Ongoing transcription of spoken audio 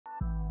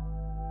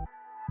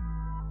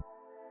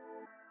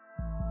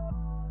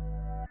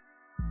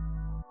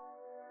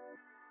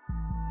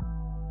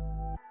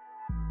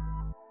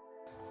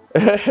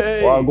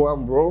Hey. Well, go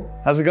on,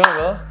 bro. How's it going,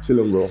 bro?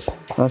 Chilling, bro.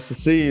 Nice to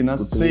see you.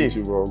 Nice to see meet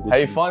you, bro. How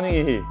you finding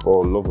it here?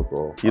 Bro, love it,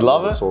 bro. You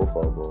love it? So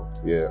far, bro.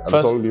 Yeah. And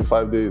it's only been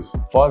 5 days.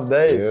 5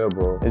 days? Yeah,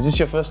 bro. Is this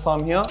your first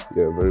time here?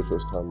 Yeah, very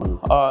first time.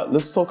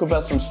 Let's talk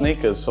about some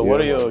sneakers. So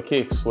what are your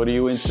kicks? What are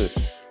you into?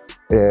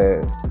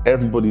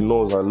 Everybody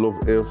knows I love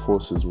Air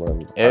Forces,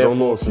 man. I don't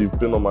know if you've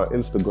been on my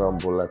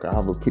Instagram, but like I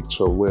have a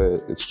picture where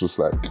it's just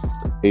like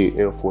 8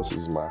 Air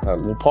Forces in my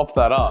hand. We'll pop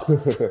that up. So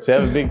you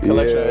have a big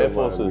collection of Air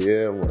Forces.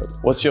 Yeah, man.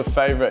 What's your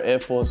favorite Air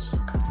Force?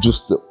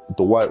 Just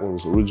the white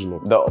ones,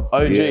 original. The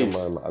OGs? Yeah,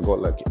 man. I got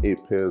like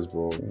 8 pairs,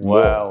 bro.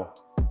 Wow.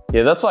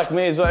 Yeah, that's like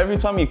me as well. Every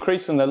time you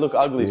crease them, they look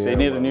ugly, so you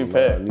need a new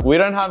pair. We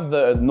don't have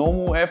the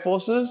normal Air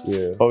Forces,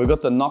 but we got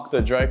the Knock the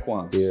Drake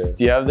ones. Yeah.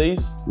 Do you have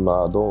these?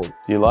 Nah, I don't. Do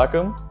you like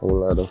them? I don't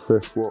like the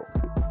fresh what?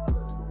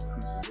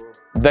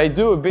 They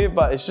do a bit,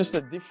 but it's just a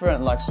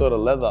different like sort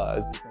of leather,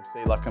 as you can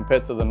see, like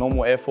compared to the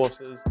normal Air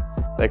Forces.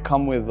 They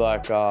come with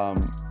like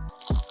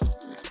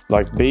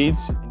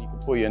beads, and you can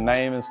put your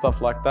name and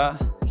stuff like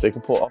that. So you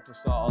can put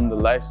Officer on the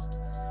lace.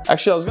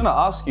 Actually, I was gonna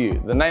ask you,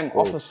 the name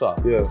Officer,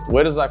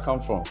 where does that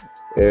come from?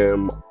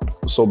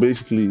 So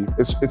basically,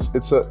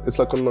 it's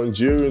like a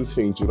Nigerian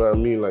thing. Do you know what I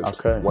mean?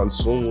 Like when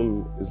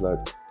someone is like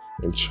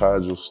in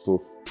charge of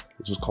stuff,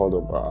 you just call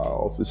them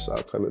officer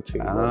kind of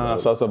thing.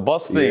 So it's a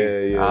boss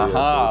thing. Yeah.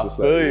 So just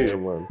like,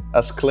 man.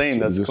 That's clean. So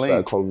that's just clean.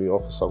 Like call me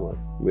officer, man.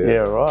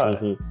 Yeah,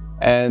 right.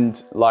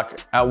 And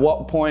like, at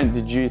what point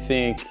did you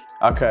think,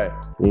 okay,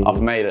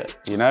 I've made it?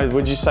 You know,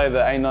 would you say the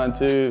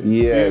A92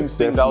 fumes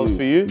thing that was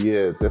for you?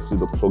 Yeah, definitely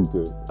the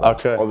plug-in.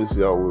 Okay.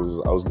 Obviously, I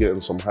was getting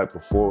some hype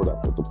before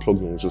that, but the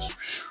plug-in was just,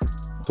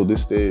 to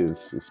this day,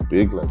 it's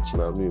big, like, you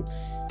know what I mean?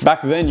 Back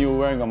then, you were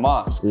wearing a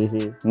mask,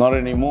 not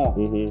anymore.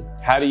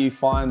 How do you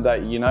find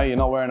that, you know, you're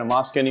not wearing a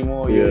mask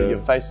anymore, your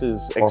face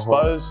is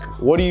exposed?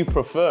 What do you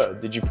prefer?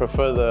 Did you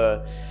prefer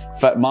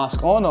the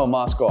mask on or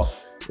mask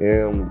off?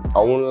 I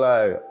won't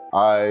lie,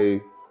 I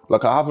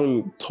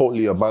haven't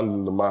totally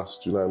abandoned the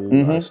mask, do you know what I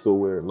mean? I still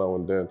wear it now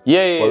and then.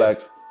 But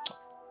like,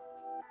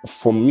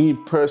 for me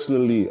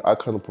personally, I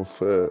kind of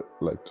prefer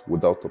like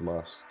without the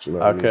mask, do you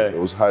know what I mean? It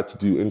was hard to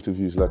do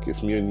interviews. Like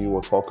if me and you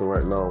were talking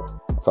right now,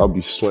 I'll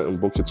be sweating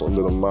buckets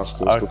under the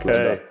mask and stuff like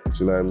that,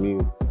 do you know what I mean?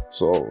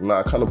 So now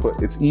I kind of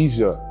it's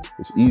easier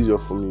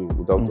for me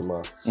without the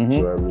mask, do you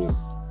know what I mean?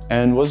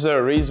 And was there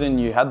a reason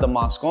you had the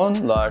mask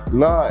on? Like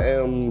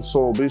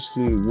so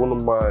basically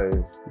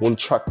one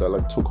track that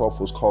like took off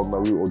was called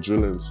Narwee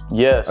Drillings.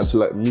 Yes. And to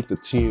like meet the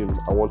team,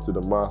 I wanted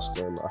a mask,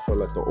 and I felt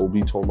like the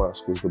Obito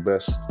mask was the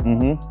best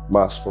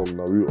mask from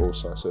Narwee.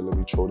 So I said, let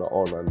me throw that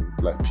on, and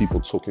like people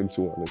took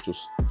into it, and it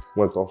just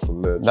went off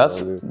from there.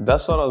 That's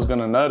what I was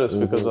gonna notice,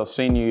 because I've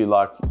seen you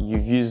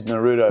you've used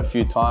Naruto a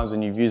few times,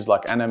 and you've used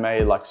like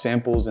anime like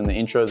samples in the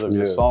intros of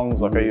your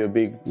songs. Like, are you a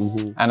big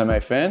anime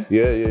fan?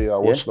 Yeah. I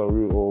watched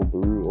Naruto,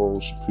 Boruto,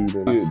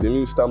 Shippuden. They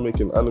need to start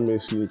making anime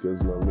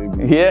sneakers, man.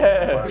 Maybe.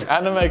 Yeah,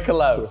 anime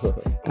collabs.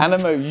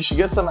 Anime. You should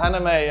get some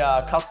anime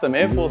custom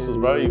Air Forces,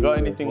 bro. You got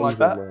anything like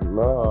that? Man.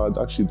 Nah,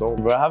 I actually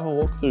don't. Bro, have a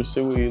walk through,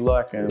 see what you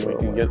like, and we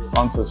can get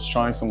onto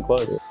trying some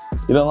clothes.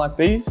 You don't like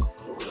these?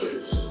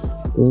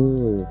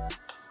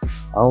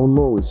 I don't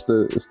know. It's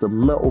the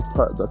metal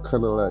part that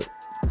kind of like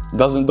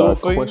doesn't do it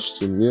for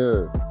question.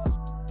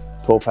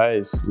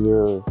 Torpeys.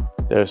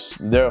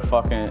 They're a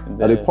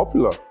fucking. Are they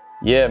popular?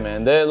 Yeah,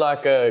 man. They're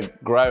like a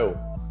grail.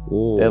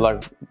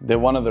 They're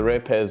one of the rare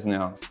pairs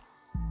now.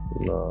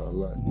 Nah, I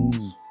like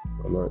these.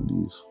 I like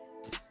these.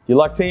 You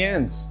like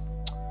TNs?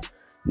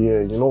 Yeah,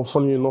 you know,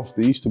 funny enough,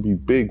 they used to be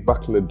big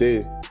back in the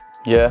day.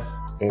 Yeah.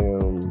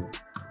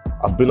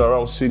 I've been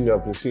around Sydney,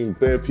 I've been seeing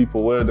bare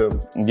people wear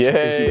them.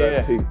 Yeah, you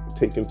guys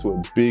take into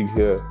it big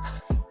here.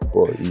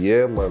 But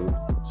yeah, man.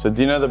 So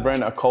do you know the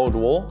brand A Cold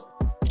War?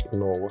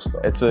 No, what's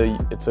that?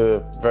 It's a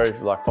very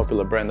like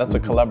popular brand. That's a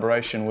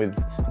collaboration with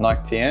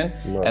Nike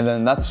TN, and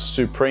then that's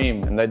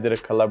Supreme, and they did a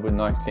collab with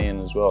Nike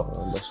TN as well.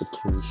 That's a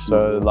cool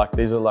So like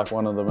these are like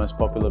one of the most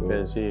popular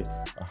pairs here.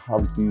 I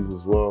have these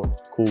as well.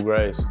 Cool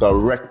grays.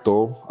 Direct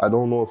though, I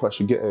don't know if I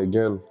should get it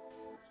again.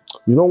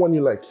 You know when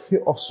you like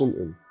hit off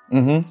something,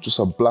 just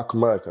a black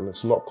mark and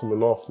it's not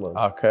coming off, man.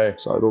 Okay.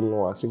 So I don't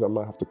know. I think I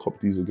might have to cop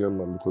these again,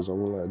 man, because I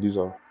won't lie, these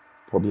are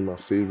probably my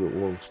favorite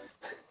ones.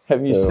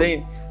 Have you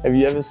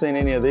ever seen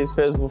any of these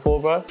pairs before,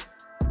 bro?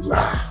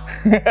 Nah.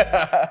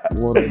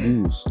 What are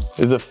these?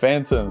 These are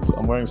Phantoms.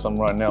 I'm wearing some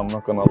right now, I'm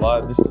not gonna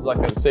lie. This is like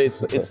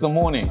it's the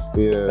morning.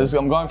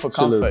 I'm going for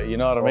comfort, you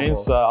know what I mean?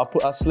 So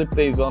I slip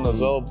these on as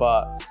well,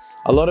 but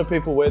a lot of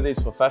people wear these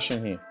for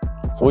fashion here.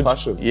 For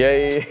fashion?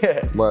 Yeah.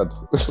 Mad.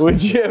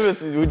 Would you ever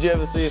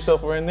see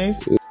yourself wearing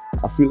these?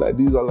 I feel like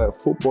these are like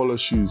footballer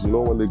shoes, you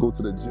know, when they go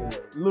to the gym.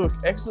 Look,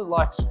 extra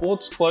like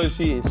sports clothes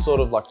here is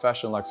sort of like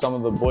fashion. Like some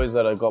of the boys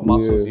that have got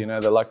muscles, you know,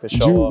 they like to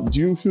show off. Do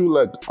you feel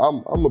like,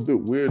 I'm a bit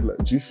weird, like,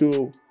 do you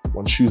feel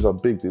when shoes are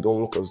big, they don't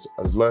look as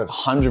nice?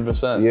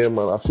 100%. Yeah,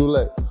 man, I feel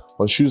like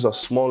when shoes are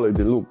smaller,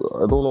 they look,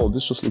 I don't know,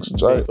 this just looks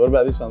giant. What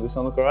about this one? This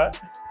one look alright?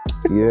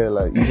 Yeah,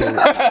 like,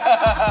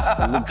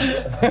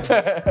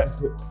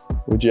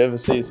 Would you ever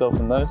see yourself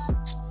in those?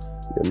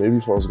 Yeah, maybe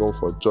if I was going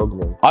for a jog,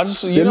 man. I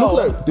just, you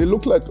know, they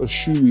look like a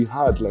shoe we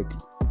had. Like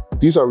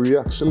these are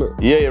Reacts, innit?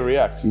 Yeah, yeah,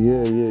 Reacts.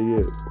 Yeah, yeah,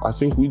 yeah. I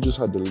think we just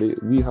had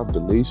we have the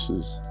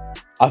laces.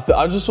 I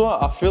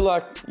feel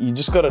like you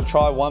just gotta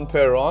try one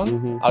pair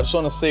on. I just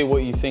want to see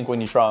what you think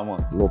when you try them on.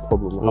 No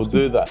problem. We'll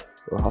do that.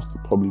 It'll have to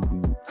probably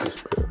be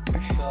this pair.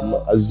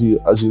 As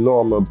you know,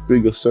 I'm a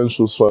big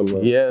Essentials fan,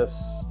 man.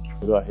 Yes.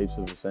 We got heaps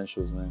of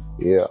Essentials, man.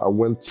 Yeah, I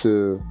went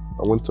to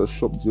a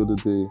shop the other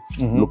day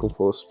looking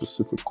for a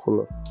specific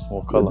color.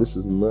 What color? Yeah, this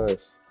is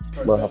nice.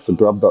 Might have to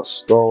grab that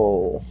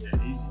style.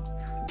 Yeah, easy.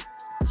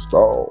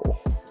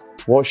 Style.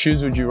 What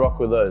shoes would you rock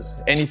with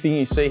those? Anything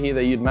you see here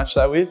that you'd match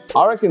that with?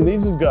 I reckon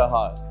these would go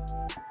hard.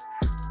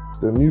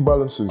 The New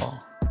Balances. Oh.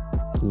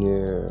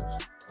 Yeah.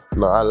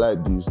 Nah, I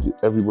like these.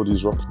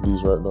 Everybody's rocking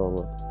these right now,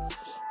 man.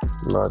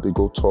 Nah, they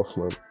go tough,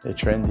 man. They're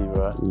trendy,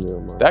 bro. Yeah,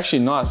 man. They're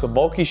actually nice. The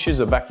bulky shoes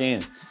are back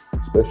in.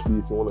 Especially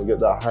if you want to get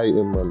that height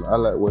in, man. I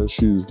like wearing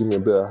shoes. Give me a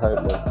bit of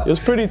height, man. You're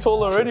pretty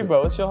tall already,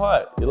 bro. What's your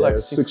height? You're like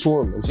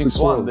 6'1".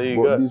 6'1". There you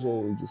go. These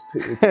ones just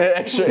take me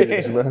extra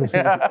inch,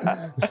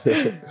 man.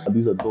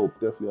 These are dope.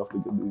 Definitely have to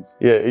get these.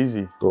 Yeah,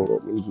 easy. Dope.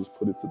 Let me just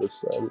put it to the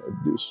side like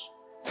this.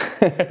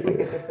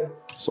 Yeah.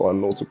 So I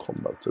know to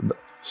come back to that.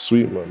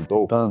 Sweet, man.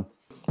 Dope. Done.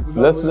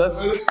 Let's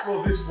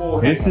explore this more.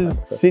 This is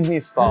Sydney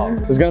style.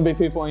 There's gonna be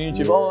people on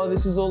YouTube. Oh,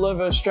 this is all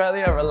over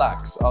Australia.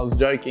 Relax. I was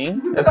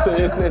joking.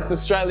 It's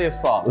Australia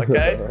style,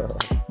 okay?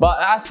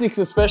 But Asics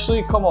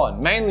especially, come on,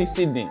 mainly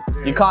Sydney.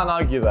 You can't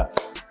argue that.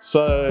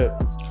 So.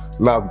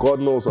 Nah, God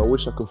knows, I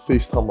wish I could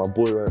FaceTime my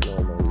boy right now,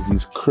 man.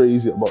 He's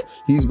crazy about.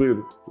 He's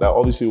been like,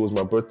 obviously it was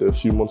my birthday a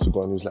few months ago,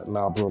 and he was like,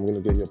 nah, bro, I'm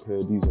gonna get you a pair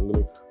of these.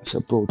 I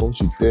said, bro, don't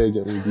you dare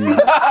get me these.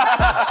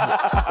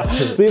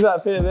 See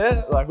that pair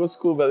there? Like, what's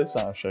cool about this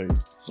one? I'll show you.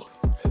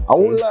 I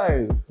won't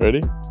lie.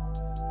 Ready?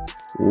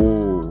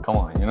 Ooh. Come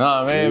on, you know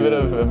what I mean?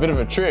 A bit of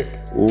a trick.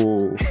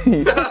 Ooh.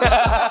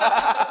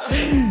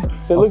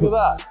 So look at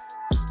that.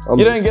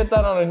 You don't get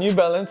that on a New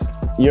Balance.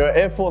 You're an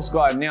Air Force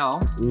guy now.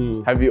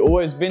 Have you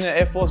always been an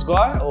Air Force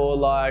guy? Or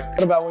like,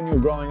 what about when you were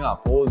growing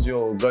up? What was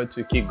your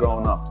go-to kit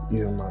growing up?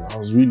 Yeah, man, I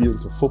was really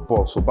into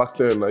football. So back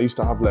then, I used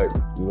to have like,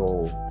 you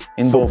know,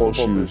 indoor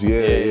football shoes.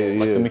 Yeah.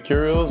 Like the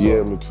Mercurials?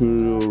 Yeah,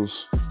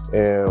 Mercurials,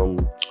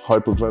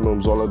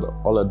 Hypervenoms,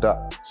 all of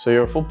that. So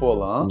you're a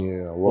footballer, huh?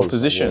 Yeah, I was. What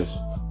position?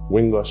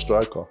 Winger,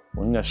 striker.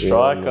 Winger,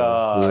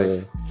 striker.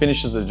 Yeah.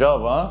 Finishes the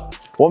job, huh?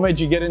 What made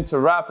you get into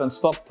rap and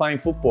stop playing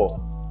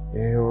football?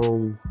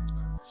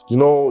 You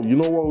know what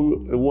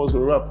it was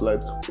with rap?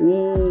 Like,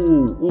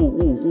 ooh.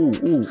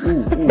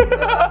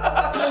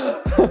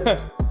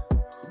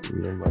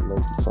 Yeah, man,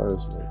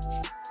 95s, man.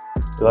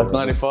 You like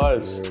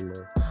 95s? Yeah, man.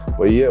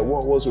 But yeah,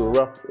 what was with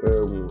rap?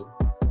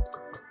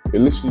 It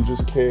literally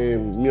just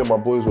came, me and my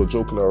boys were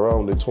joking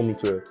around. They told me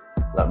to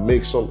like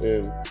make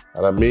something,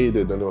 and I made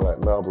it, and they were like,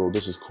 nah, bro,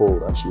 this is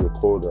cold. Actually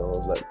record it. And I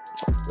was like,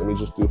 let me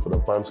just do it for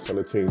the fans kind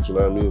of thing, you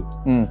know what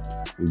I mean?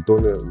 We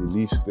done it,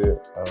 released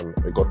it, and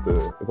it got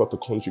the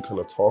country kind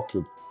of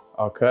talking.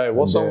 Okay,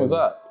 what song was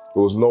that? It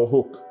was No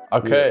Hook.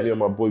 Okay. Me and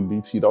my boy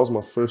BT, that was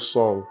my first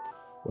song.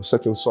 My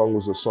second song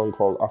was a song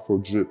called Afro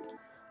Drip.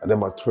 And then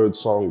my third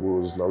song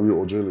was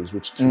Narwee Drillers,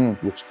 which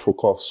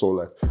took off. So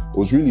like, it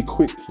was really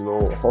quick, you know,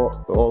 it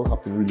all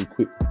happened really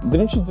quick.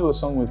 Didn't you do a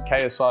song with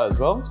KSI as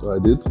well? So I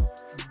did.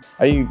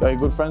 Are you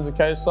good friends with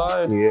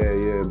KSI?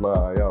 Yeah,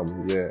 nah, I am,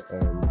 yeah.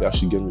 They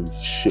actually gave me a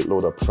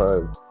shitload of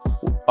Prime.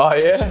 Oh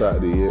yeah?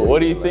 Started, yeah. What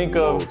do you think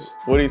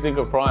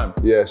of Prime?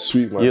 Yeah,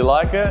 sweet, man. You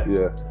like it?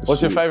 Yeah.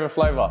 What's your favorite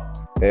flavor?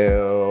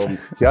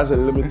 He has a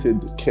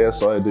limited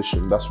KSI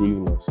edition. That's really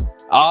nice.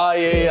 Ah,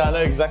 yeah, I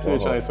know exactly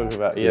what you're talking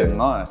about. Yeah,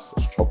 nice.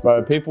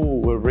 Bro,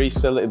 people were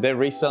they're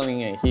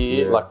reselling it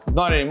here. Yeah. Like,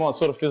 not anymore, it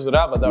sort of fizzled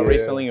out, but they're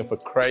reselling it for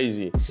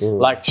crazy.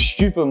 Like,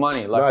 stupid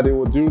money. Like, nah, they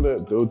were doing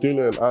it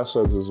in our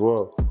sides as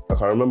well.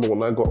 Like, I remember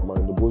when I got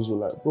mine, the boys were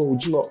like, bro,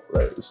 would you not,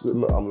 like,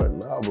 I'm like,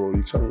 nah, bro,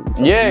 you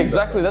can't yeah,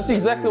 exactly. That's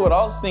exactly what I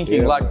was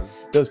thinking. Yeah, like, man.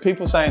 There's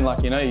people saying,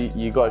 like, you know,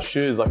 you got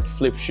shoes, like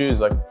flip shoes,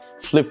 like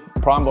flip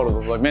Prime bottles. I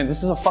was like, man,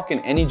 this is a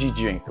fucking energy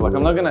drink. Like,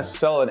 I'm not gonna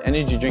sell an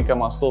energy drink at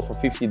my store for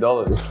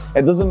 $50.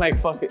 It doesn't make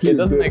sense.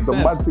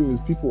 The bad thing is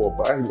people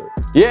are buying it.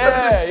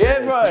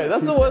 Yeah, bro.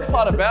 That's the worst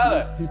part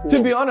about it.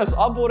 To be honest,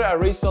 I bought it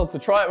at resale to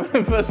try it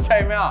when it first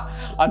came out.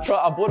 I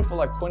bought it for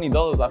like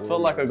 $20. I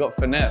felt like I got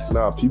finessed.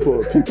 Nah,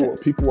 people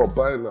are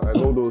buying it. I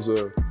know there was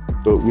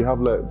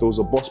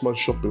a Bossman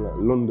shop in like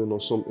London or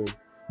something,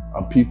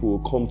 and people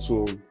will come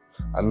to him,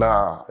 and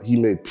he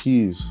made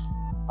peas,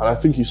 and I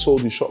think he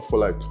sold his shop for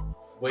like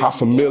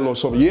 $500,000 or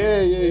something.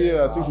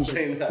 Yeah. I think he's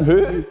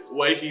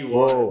Wakey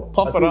Bro,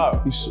 pop it up.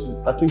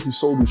 I think he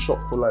sold his shop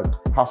for like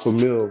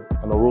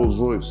 $500,000 and a Rolls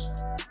Royce.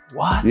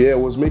 What? Yeah, it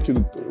was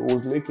making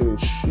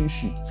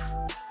shishi.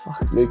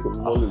 Fuck, making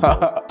money. I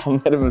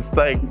made a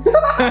mistake.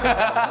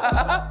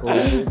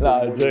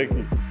 Nah, I'm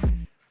joking.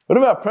 What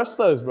about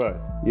Prestos, bro?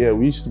 Yeah,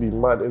 we used to be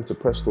mad into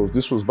Prestos.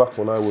 This was back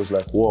when I was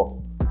like, what?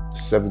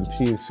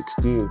 17,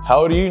 16.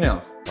 How old are you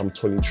now? I'm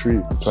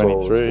 23. 23. So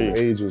it's been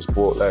ages,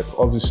 but like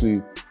obviously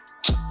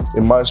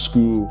in my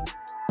school,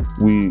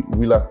 we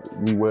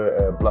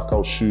wear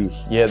blackout shoes.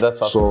 Yeah,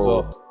 that's us as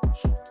well.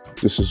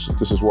 This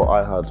is what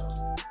I had.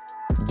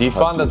 Do you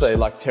find that they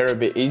like tear a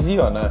bit easy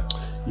or no?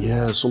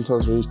 Yeah,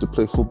 sometimes when I used to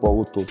play football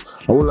with them.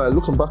 I was like,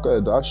 looking back at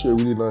it, they're actually a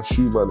really nice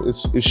shoe, man.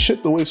 It's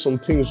shit the way some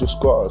things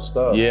just got out of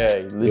style.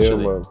 Yeah,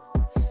 literally. Yeah, man.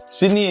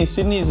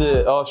 Sydney's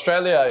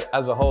Australia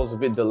as a whole is a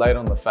bit delayed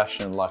on the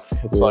fashion. Like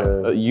it's like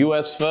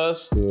US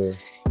first,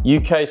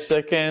 UK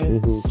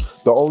second.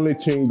 The only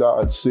thing that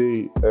I'd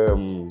say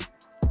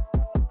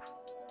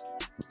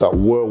that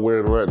we're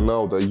wearing right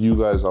now that you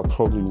guys are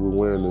probably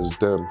wearing is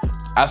them.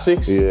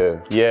 Asics?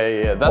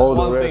 Yeah. That's all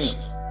one the thing. rest.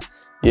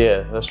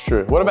 Yeah, that's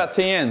true. What about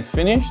TNs?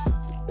 Finished?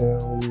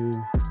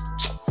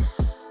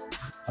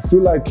 I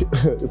feel like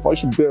if I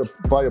should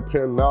buy a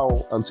pair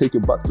now and take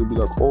it back, they'll be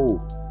like, oh,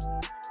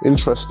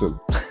 interesting.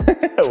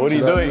 What are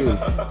you doing?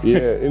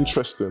 Yeah,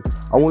 interesting.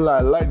 I won't lie,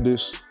 I like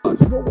this.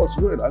 You know what's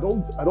weird? I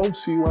don't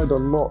see why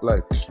they're not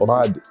like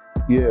mad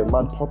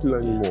popular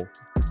anymore.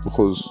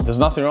 Because there's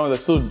nothing wrong. They're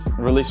still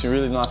releasing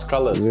really nice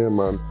colors. Yeah,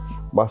 man.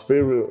 My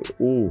favorite.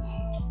 Ooh.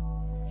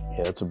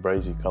 Yeah, that's a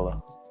brazy color.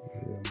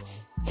 Yeah, man.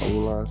 I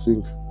won't lie, I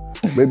think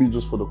maybe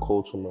just for the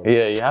culture, man.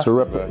 Yeah, you have to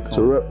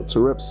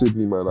rep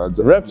Sydney, man.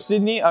 Rep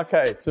Sydney.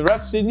 Okay, to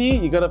rep Sydney,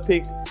 you gotta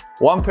pick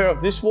one pair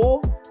of this wall,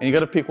 and you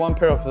gotta pick one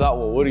pair of that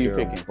wall. What are you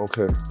picking?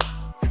 Okay.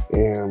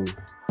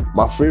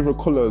 My favorite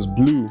color is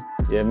blue.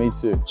 Yeah, me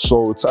too.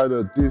 So it's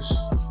either this.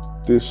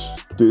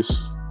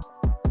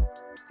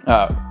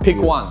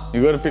 Pick one.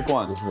 You gotta pick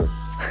one.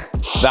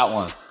 That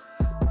one.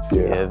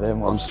 Yeah,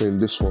 them ones. I'm saying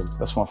this one.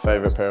 That's my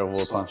favorite pair of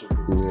all time.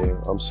 Yeah,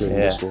 I'm saying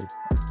this one.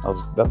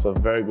 That's a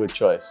very good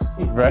choice.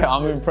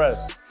 I'm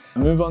impressed.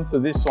 Move on to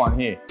this one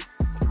here.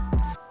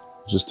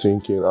 Just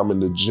thinking, I'm in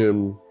the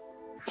gym.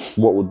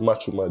 What would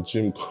match with my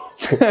gym?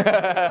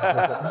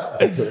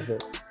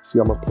 See,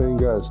 I'm a plain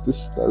guys.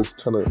 That is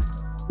kind of,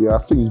 I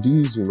think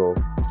these, you know.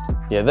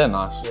 Yeah, they're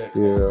nice.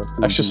 Yeah.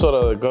 I should sort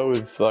of go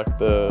with like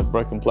the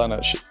Broken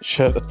Planet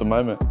shirt at the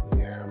moment.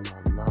 Yeah,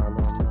 man. Nah.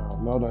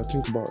 Now that I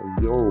think about it,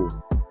 yo,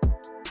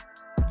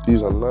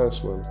 these are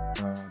nice, man.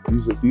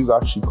 These are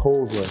actually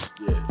cold, man.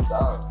 Yeah,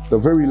 damn. They're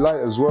very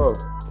light as well.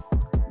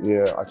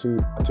 Yeah, I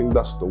think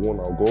that's the one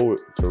I'll go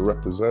with to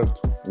represent.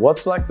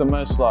 What's like the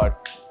most like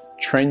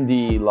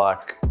trendy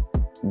like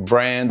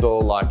brand, or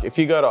like if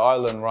you go to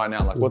Ireland right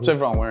now, like what's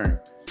everyone wearing?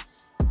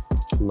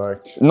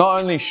 Like not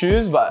only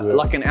shoes, but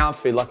like an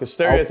outfit, like a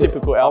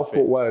stereotypical outfit.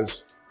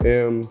 Outfit-wise,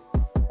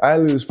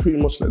 Ireland is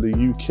pretty much like the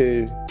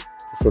UK.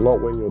 If you're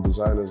not wearing your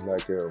designers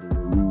like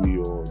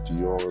Narwee or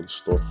Dior and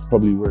stuff,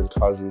 probably wearing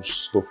casual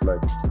stuff like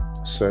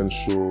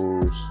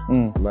Essentials,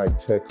 Nike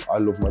Tech. I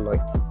love my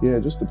Nike. Yeah,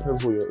 it just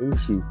depends what you're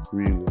into,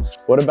 really.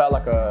 What about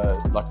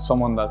like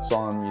someone that's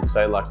on, you'd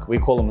say like, we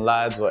call them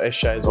lads or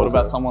SJs. What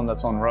about someone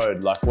that's on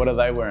road? Like, what are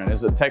they wearing?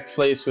 Is it tech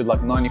fleece with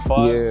like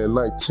 95? Yeah,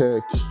 Nike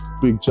Tech,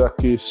 big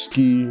jacket,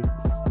 ski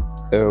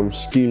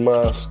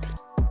mask.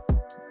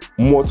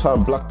 More time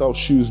blacked out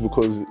shoes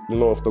because, you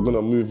know, if they're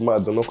gonna move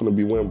mad, they're not gonna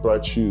be wearing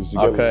bright shoes.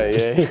 Okay,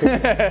 yeah.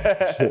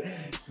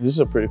 This is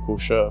a pretty cool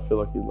shirt. I feel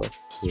like you'd like.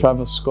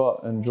 Travis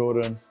Scott and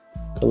Jordan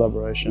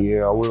collaboration.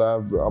 Yeah,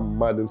 I'm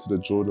mad into the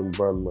Jordan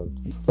brand, man.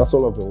 That's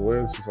all I've been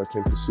wearing since I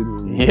came to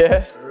Sydney.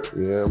 Yeah?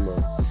 Yeah,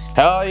 man.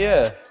 Hell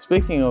yeah.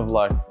 Speaking of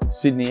like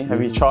Sydney, have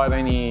you tried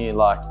any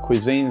like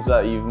cuisines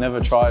that you've never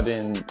tried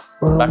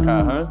back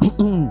at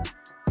home?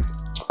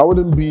 I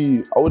wouldn't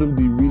be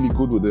really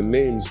good with the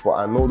names, but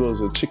I know there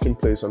was a chicken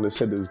place and they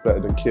said it's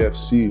better than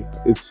KFC.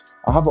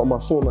 I have it on my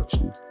phone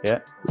actually. Yeah.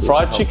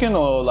 Fried chicken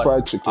or like?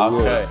 Fried chicken,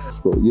 okay.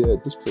 Yeah,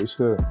 this place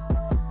here.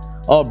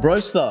 Oh,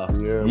 Broster.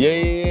 Yeah.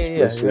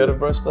 You heard of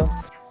Broster?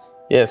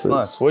 Yeah, it's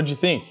nice. What'd you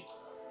think?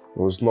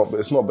 Well, it's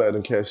not better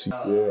than KFC.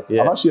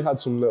 Yeah. I've actually had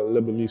some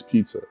Lebanese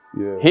pizza.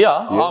 Yeah. Here?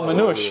 Oh,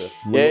 Manouche.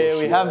 Yeah,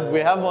 we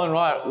have one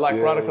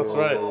right across the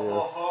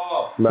road.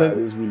 Nah, it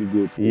is really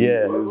good.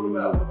 Yeah.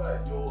 What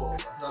about your?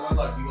 I know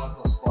like you guys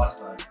got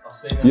spice bags. I've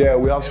seen that. Yeah,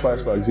 we have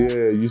spice bags.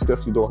 Yeah, you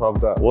definitely don't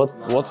have that.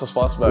 What's a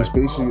spice bag? It's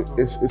basically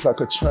it's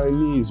like a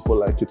Chinese, but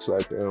like it's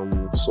like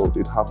so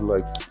they'd have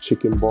like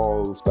chicken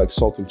balls, like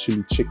salt and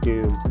chili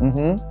chicken,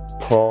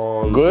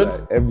 prawns, like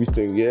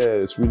everything. Yeah,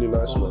 it's really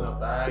nice, man.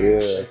 Yeah.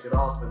 Shake it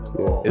up and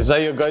then Is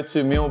that your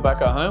go-to meal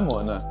back at home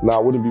or no? Nah,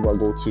 it wouldn't be my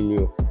go-to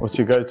meal. What's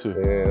your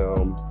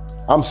go-to?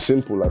 I'm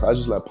simple, like I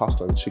just like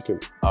pasta and chicken.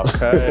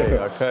 Okay.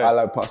 I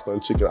like pasta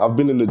and chicken. I've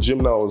been in the gym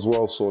now as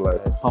well, so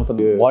like. It's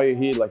pumping. While you're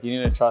here, like you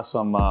need to try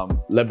some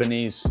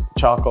Lebanese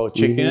charcoal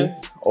chicken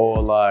or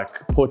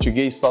like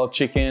Portuguese style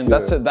chicken.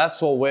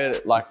 That's what we're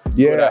like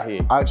good at here.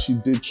 I actually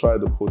did try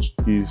the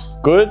Portuguese.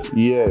 Good?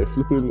 Yeah,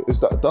 flipping,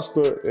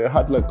 it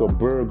had like a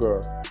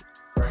burger.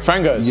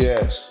 Frangos?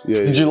 Yes.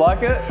 Yeah. Did you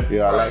like it?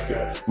 Yeah, I like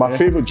it. My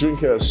favorite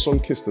drink here is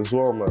Sunkist as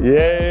well, man.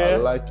 Yeah. I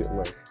like it,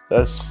 man.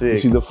 That's sick. You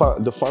see, the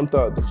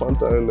Fanta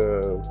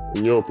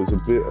in Europe is a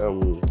bit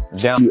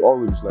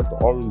orange. Like the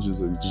orange is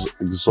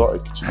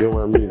exotic. Do you get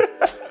what I mean?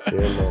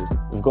 Yeah, man.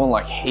 We've gone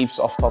like heaps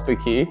off topic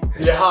here.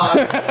 Yeah.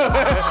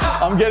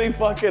 I'm getting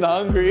fucking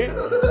hungry,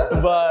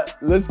 but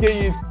let's get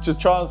you to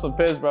try on some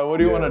pairs, bro. What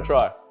do you want to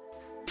try?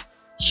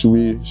 Should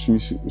we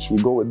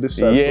go with this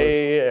side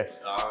Yeah.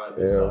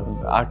 first?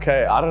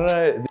 Okay, I don't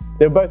know.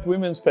 They're both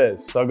women's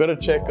pairs, so I gotta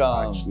check.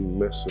 I'm actually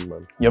messing,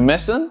 man. You're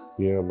messing?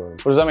 Yeah, man.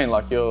 What does that mean?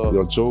 Like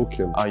you're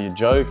joking. Oh, you're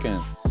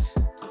joking.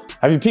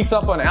 Have you picked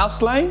up on our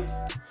slang?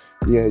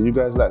 Yeah, you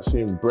guys like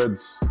saying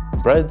breads.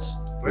 Breads?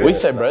 We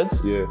say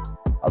breads? Yeah.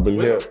 I've been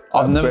here.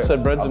 I've never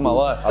said breads in my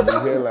life. I've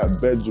been hearing like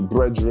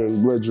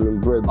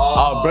brethren, breads.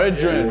 Oh,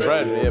 brethren,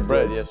 bread. Yeah,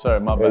 bread. Yeah, sorry,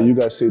 my bad. Yeah, you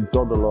guys say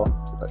dog a lot.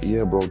 Like,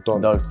 yeah, bro,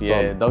 dog. Dog,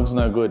 yeah, dog's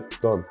no good.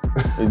 Dog.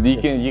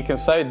 you can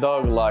say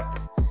dog like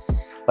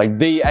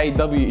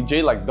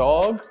D-A-W-G, like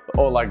dog,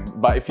 or like,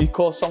 but if you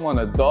call someone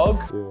a dog,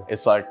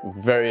 it's like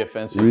very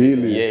offensive.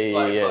 Really?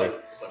 Yeah.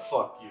 It's like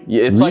fuck you.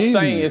 Yeah, it's really?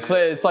 like saying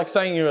it's like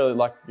saying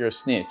you're a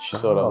snitch,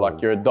 sort of like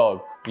you're a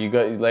dog. You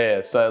go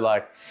there. So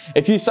like,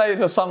 if you say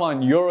to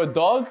someone you're a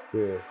dog,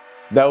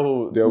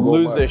 they'll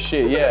lose their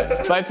shit.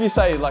 Yeah, but if you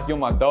say like you're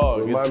my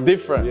dog, it's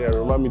different. Yeah,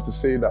 remind me to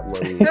say that,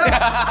 man.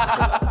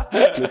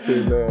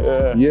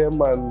 Yeah,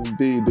 man.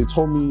 They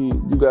told me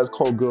you guys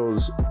call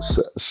girls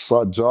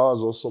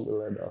sajars or something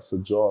like that.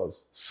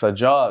 Sajars.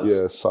 Sajars.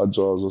 Yeah,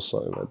 sajars or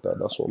something like that.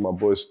 That's what my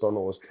boy Stunner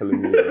was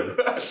telling me.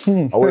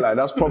 I was like,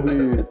 that's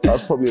probably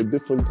a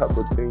different type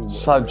of thing. Man.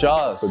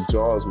 Sajars.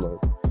 Sajars, man.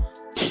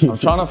 I'm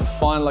trying to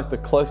find like the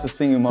closest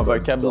thing in my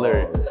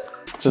vocabulary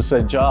to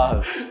say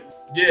jars.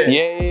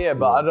 Yeah,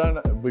 but I don't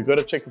know. We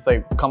gotta check if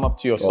they come up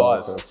to your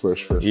size. Okay,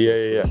 fresh.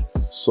 Yeah.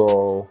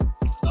 So,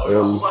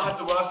 we'll have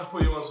to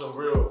put you on some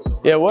real.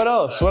 Yeah, what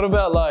else? What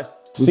about like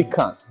sick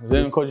cunt? Has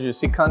anyone called you a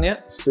sick cunt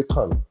yet? Sick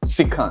cunt.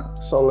 Sick cunt.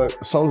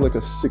 Sounds like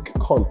a sick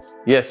cunt.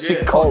 Yeah,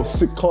 sick cunt. Oh,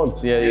 sick cunt.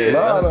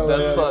 Yeah.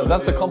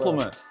 That's a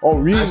compliment. Oh,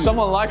 really? If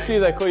someone likes you,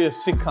 they call you a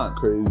sick cunt.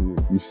 Crazy,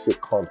 you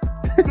sick cunt.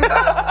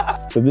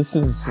 So this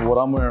is what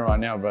I'm wearing right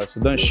now, bro.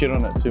 So don't shit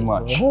on it too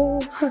much.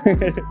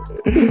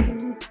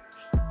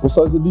 What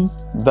size are these?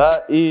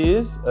 That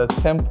is a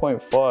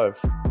 10.5.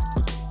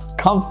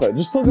 Comfort,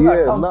 just talk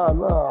about comfort.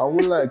 Nah. I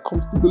want like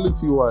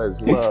comfortability wise,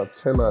 10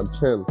 out of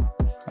 10.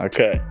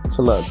 Okay.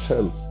 10 out of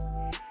 10.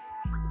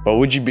 But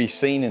would you be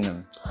seen in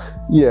them?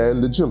 Yeah,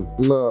 in the gym.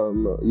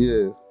 No,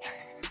 yeah.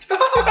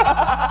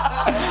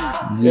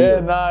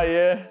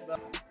 Yeah.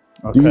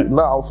 Okay.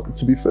 Now,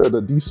 to be fair,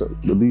 they're decent.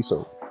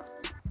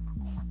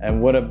 And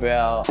what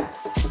about,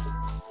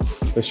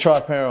 let's try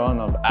a pair on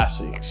of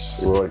Asics.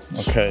 Right.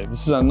 Okay,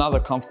 this is another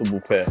comfortable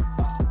pair.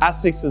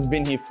 Asics has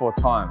been here for a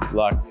time.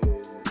 Like,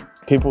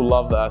 people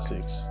love the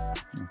Asics.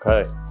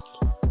 Okay,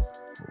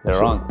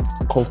 they're on.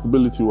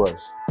 Comfortability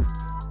wise.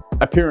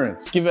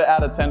 Appearance, give it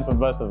out of 10 for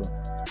both of them.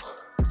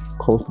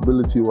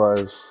 Comfortability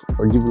wise,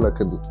 I'll give it like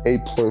an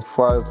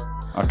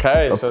 8.5.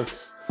 Okay, so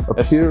it's...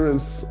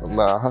 Appearance,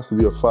 nah, it has to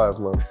be a 5,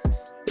 man.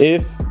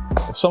 If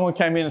someone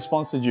came in and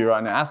sponsored you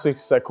right now,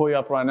 Asics, they call you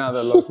up right now,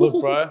 they're like,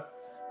 look, bro,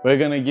 we're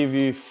gonna give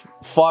you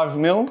 5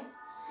 mil.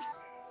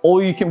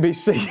 All you can be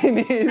seen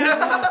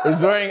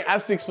is wearing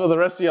Asics for the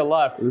rest of your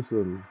life.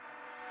 Listen,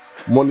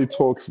 money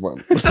talks,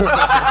 man.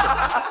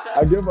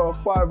 I gave her a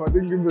 5, I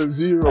didn't give her a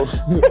 0. You know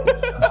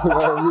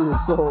what I mean?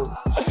 So,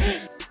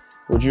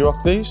 would you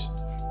rock these?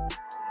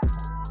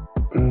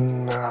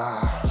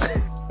 Nah.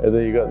 And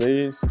then you got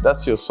these.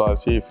 That's your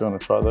size here if you want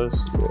to try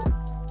those.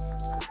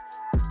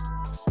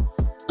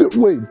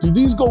 Wait, does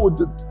this go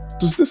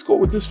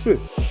with this fit?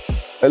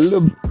 A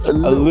little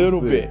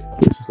bit.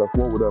 It's just like,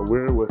 what would I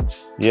wear it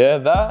with? Yeah,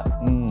 that?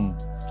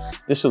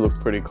 This will look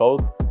pretty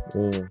cold.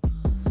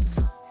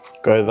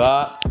 Go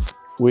that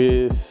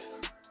with,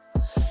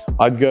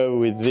 I'd go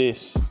with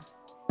this.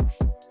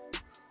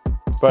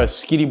 Bro,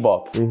 skitty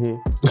bop.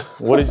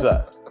 What is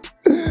that?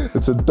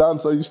 It's a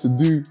dance I used to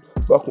do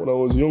back when I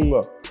was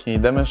younger. Can you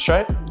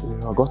demonstrate?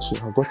 Yeah, I got you.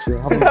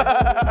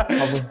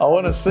 I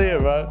want to see it,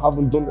 bro. I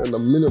haven't done it in a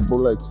minute, but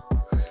like,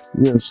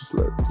 yeah, it's just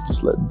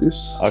like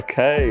this.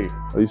 Okay.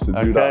 I used to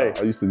do that.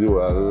 I used to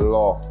do it a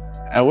lot.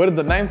 And where did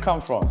the name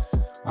come from?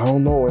 I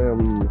don't know.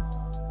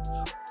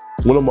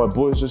 One of my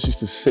boys just used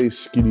to say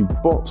skitty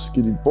bop,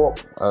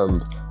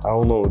 and I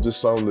don't know. It just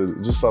sounded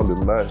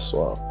nice,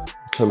 so I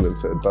turned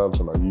into a dance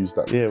and I used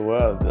that. Yeah,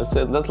 well, that's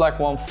it. That's like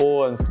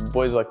 1-4 and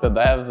boys like that.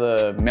 They have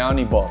the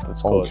Mountie bop.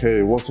 It's called.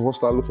 Okay, what's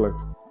that look like?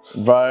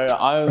 Bro,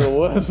 I'm the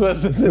worst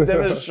person to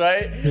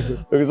demonstrate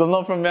because I'm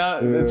not from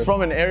Mount. Yeah. It's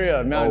from an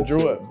area, Mount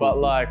Druitt, but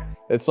like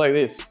it's like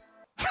this.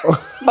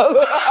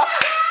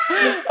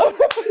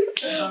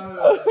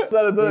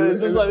 It's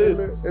just like this.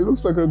 It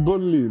looks like a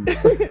gun lean.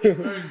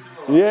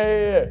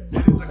 Yeah.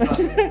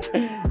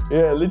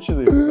 Yeah,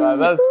 literally.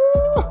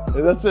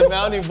 That's a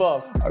Mountie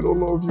bop. I don't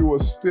know if you were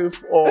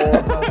stiff or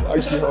that's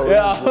actually how it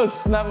I was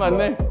snap my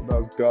neck.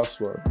 That's gas,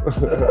 man.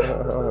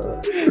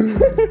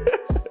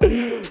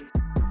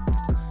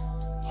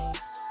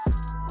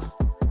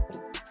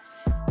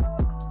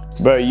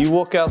 Bro, you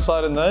walk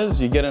outside in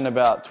those, you're getting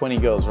about 20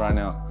 girls right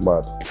now.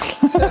 Mad.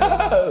 That's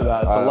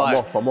a lie.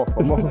 I'm off.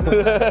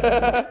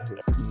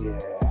 Yeah.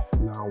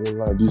 Nah, I won't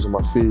lie, these are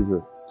my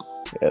favorite.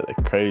 Yeah,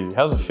 they're crazy.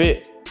 How's it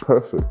fit?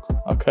 Perfect.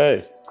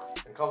 Okay.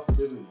 And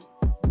comfortability.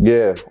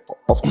 Yeah,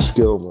 off the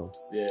scale, man.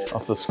 Yeah.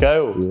 Off the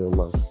scale? Yeah,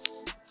 man.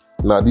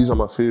 Nah, these are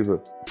my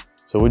favorite.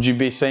 So would you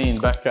be seen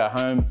back at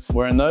home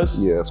wearing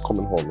those? Yeah, it's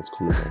coming home. It's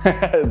coming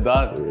home.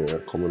 Done. Yeah,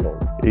 coming home.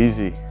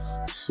 Easy.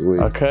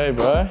 Sweet. Okay,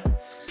 bro.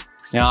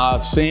 Now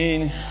I've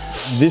seen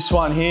this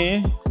one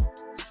here.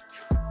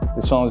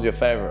 This one was your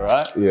favorite,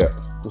 right? Yeah.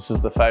 This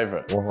is the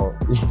favorite.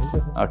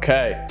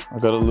 Okay,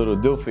 I've got a little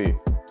deal for you.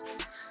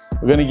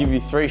 We're gonna give you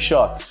 3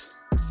 shots,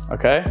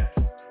 okay?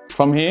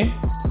 From here,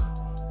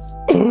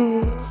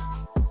 you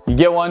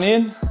get one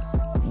in,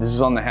 this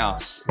is on the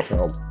house.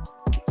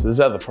 So this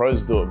is how the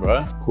pros do it, bro.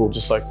 Cool.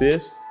 Just like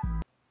this.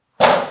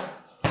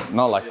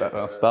 Not like that,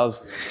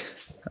 that's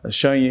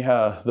showing you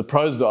how the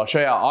pros do it. I'll show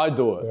you how I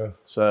do it. Yeah.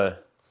 So,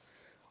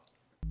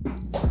 you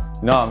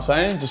know what I'm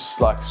saying? Just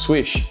like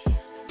swish,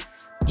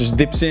 just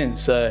dips in.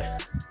 So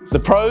the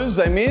pros,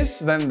 they miss,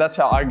 then that's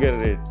how I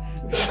get it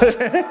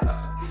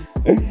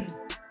in.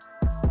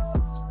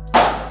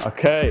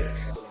 Okay.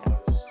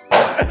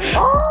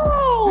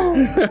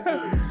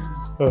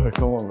 Oh,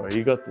 come on, bro,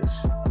 you got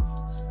this.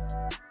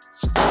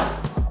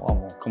 One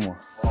more, come on.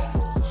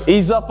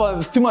 Ease up on,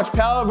 there's too much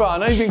power, bro. I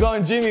know you've been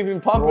going gym, you've been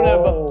pumping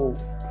it, but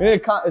you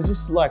can't, it's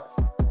just like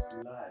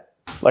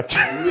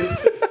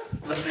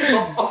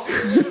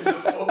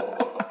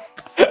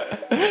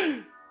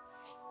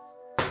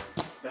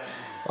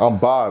I'm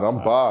bad.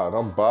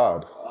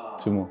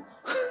 2 more.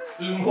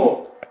 2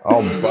 more.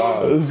 I'm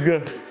bad. Let's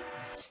go.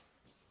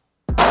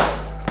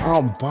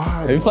 I'm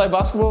bad. Have you played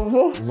basketball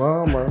before?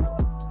 Nah, man.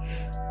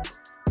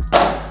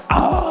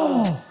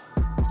 Oh.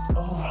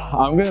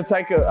 I'm gonna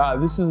take a,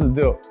 this is the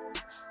deal.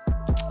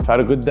 I've had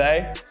a good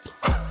day.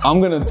 I'm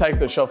gonna take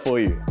the shot for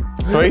you.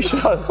 3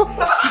 shots.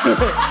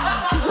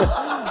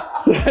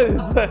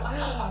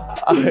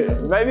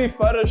 Maybe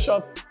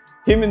Photoshop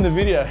him in the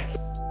video.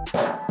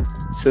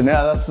 So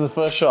now that's the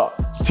first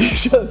shot. 2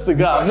 shots to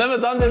go. I've never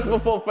done this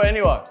before for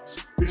anyone.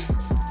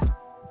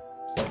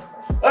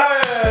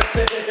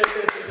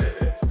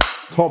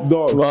 Top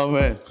dog. Well,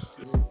 man,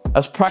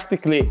 that's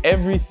practically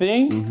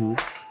everything.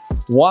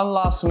 One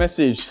last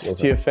message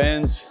to your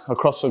fans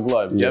across the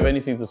globe. Do you have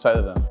anything to say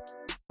to them?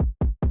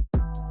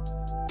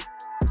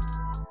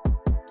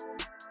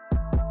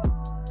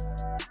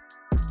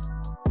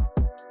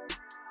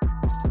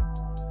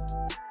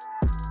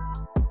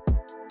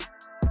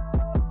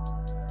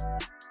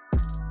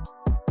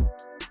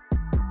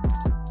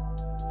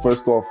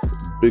 First off,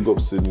 big up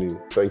Sydney.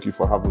 Thank you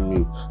for having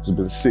me. It's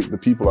been sick. The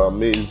people are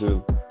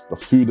amazing. The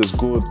food is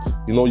good.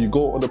 You know, you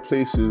go other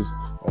places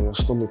and your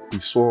stomach be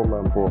sore,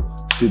 man, bro.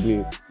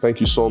 Sydney, thank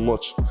you so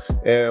much.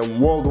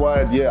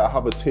 Worldwide, yeah, I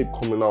have a tape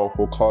coming out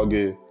for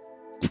Kage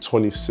the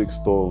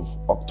 26th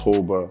of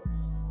October.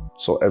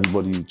 So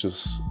everybody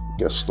just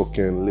get stuck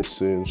in,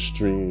 listen,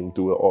 stream,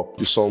 do it up. Thank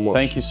you so much.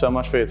 Thank you so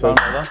much for your time,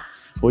 brother.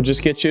 We'll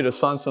just get you to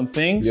sign some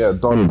things. Yeah,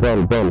 done.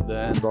 Then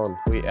Done.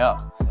 we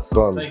out.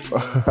 Done. Thank you.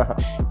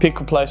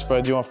 Pick a place,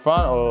 bro. Do you want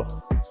front or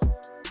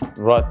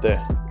right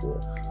there? Yeah.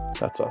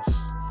 That's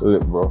us.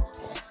 Lit, bro.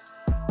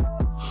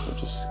 We'll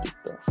just skip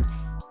that.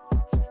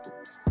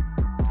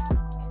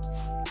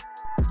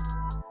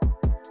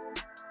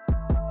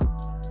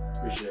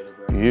 Appreciate it,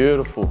 bro.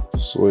 Beautiful.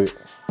 Sweet.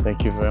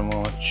 Thank you very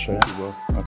much. Thank you, bro.